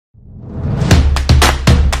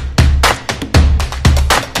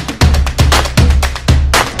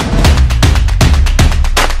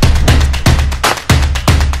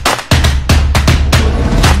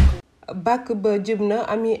bàkk ba jëm na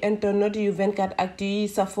ami internet yu 24 actu yi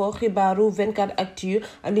safo xibaaru 24 actu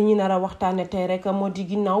li ñu nar a waxtaane tey rek moo di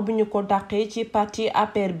ginnaaw bi ñu ko dàqee ci parti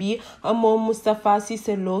APR bi moom Moustapha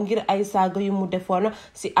Cissé Lo ngir ay saaga yu mu defoon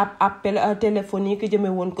si ab appel téléphonique jëme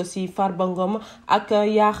woon ko si Farba Ngom ak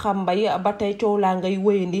Yakham Mbaye ba tey coow laa ngay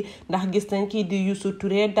wéyandi ndax gis nañ kii di Youssou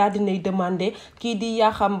Touré daal dinay demandé kii di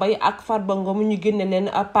Yakham Mbaye ak Farba Ngom ñu génne leen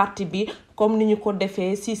parti bi comme ni ñu ko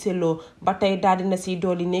defee Cissé Lo ba tey daal dina si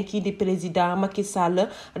dooli ne kii di président Macky Sall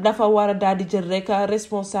dafa war a daal di jël rek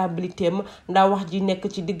responsabilité am ndax wax ji nekk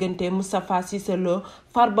ci diggante Moustapha Cissé Lo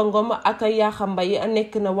Farba Ngom ak Yakham Mbaye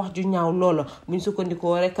nekk na wax ju ñaaw lool buñ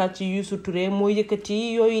sukkandikoo rek ci Youssou Touré moo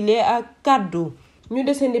yëkkati yooyu lee kàddu. ñu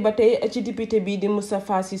desandi ba tey ci député bi di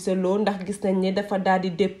Moustapha Cissé Lo ndax gis nañ ne dafa daal di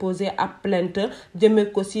déposer ab plainte jëme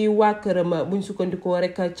ko si waa këram buñ sukkandikoo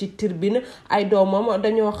rek ci Tribune ay doomam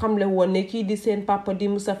dañoo xamle woon ne kii di seen papa di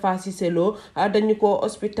Moustapha Cissé Lo dañu ko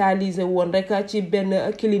hospitalisé woon rek ci benn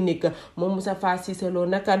clinique moom Moustapha Cissé Lo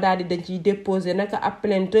nag daal di dañ ciy déposer nag ab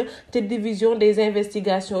plainte te division des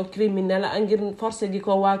investigations criminelles ngir forcé gi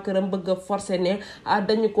ko waa këram bëgg a forcé ne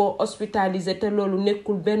dañu ko hospitalisé te loolu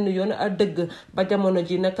nekkul benn yoon dëgg ba jamono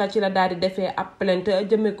ji nag ci la daal di defee ab plainte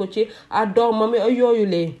jëme ko ci doomam yooyu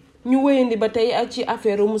lee ñu wéyandi ba tey ci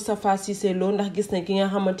affaire Moustapha Cissé Lo ndax gis nañ ki nga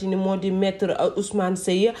xamante ni moo di maître Ousmane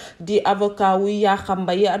Seye di avocat wu Yakham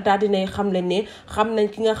Mbaye daal dinay xamle ne xam nañ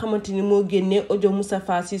ki nga xamante ni moo génnee audio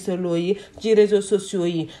Moustapha Cissé Lo yi ci réseaux sociaux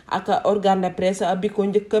yi ak organe de presse bi ko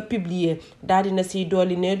njëkk a publier daal dina si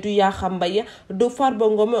dooli ne du Yakham Mbaye du Farba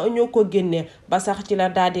Ngom ñoo ko génnee ba sax ci la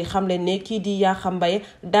daal di xamle ne kii di Yakham Mbaye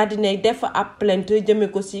daal dinay def ab plainte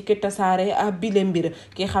jëme ko si ki tasaare bile mbir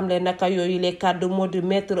ki xamle naka yooyu les kàddu moo di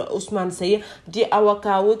maître Ousmane Seye di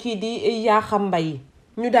avocat wu kii di Yakham Mbaye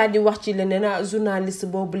ñu daal di wax ci leneen journaliste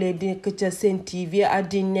boobule di nekk ca Sen TV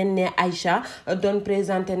di Nene Aicha doon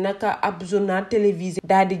présenté nag ab journal télévisé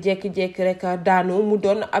daal di jékki-jékki rek daanu mu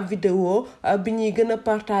doon ab vidéo bi ñuy gën a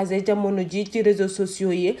partagé jamono ji ci réseaux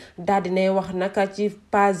sociaux yi daal di nay wax nag ci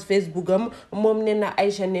page Facebook am moom Nene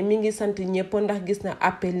Aicha ne mi ngi sant ñëpp ndax gis na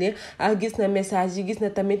appel gis na message yi gis na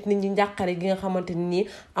tamit nit ñi njàqare gi nga xamante ni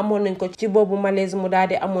amoon nañ ko ci boobu malaise mu daal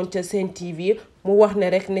di amoon ca Sen TV mu wax ne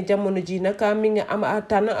rek ne jamono ji nag mi ngi am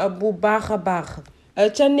tan bu baax a baax.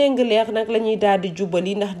 ca Ndingler nag la ñuy daal di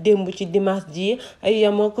jubali ndax démb ci dimanche ji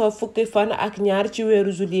yemoo ko fukki fan ak ñaar ci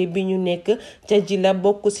weeru juillet bi ñu nekk ca ji la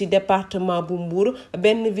bokk ci département bu Mbour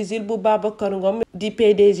benn visite bu Babacar Ngom di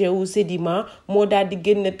PDG wu Sedima moo daal di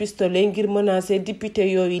génn pistolet ngir menacer député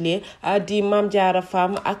yooyu lee di Mame Diarra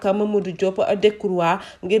Fam ak Mamadou Diop Decroix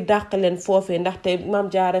ngir dàq leen foofee ndaxte Mame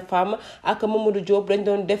Diarra Fam ak Mamadou Diop dañ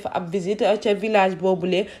doon def ab visite ca village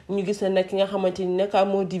boobule ñu gis nag ki nga xamante ni nag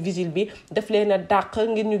moo di visite bi daf leen a dàq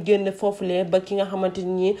ngir ñu génn foofu lee ba ki nga xamante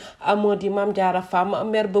ni moo di Mame Diarra Fam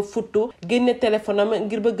mer ba futtu génne téléphone am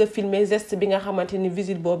ngir bëgg a filmer geste bi nga xamante ni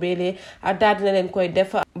visite boobee lee daal dina leen koy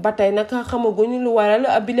def ba tey nag xamaguñ lu waral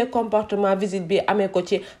bile comportement visite bi amee ko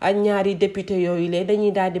ci ñaari député yooyu lee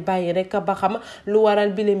dañuy daal di bàyyi rek ba xam lu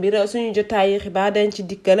waral bile mbir suñu jotaayi xibaar dañ ci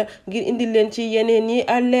dikkal ngir indi leen ci yeneen yi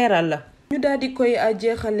leeral la. ñu daal di koy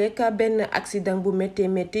jeexale ka benn accident bu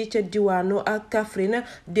métti ca diwaanu ak Kaffrine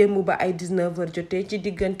démb ba ay 19h jotee ci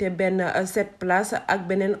diggante benn 7 places ak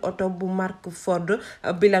beneen oto bu marque Ford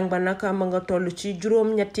bilang ba nag ma nga toll ci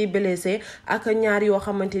juróom-ñetti blessés ak ñaar yoo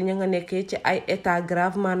xamante ni nga nekkee ci ay état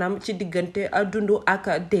grave maanaam ci diggante dundu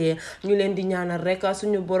ak dee ñu leen di ñaanal rek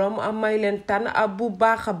suñu borom may leen tan bu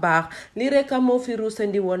baax a baax li rek moo fi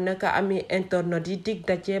ruusandi woon nag ami internet yi dig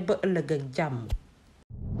daje ba ëllëg ak jàmm.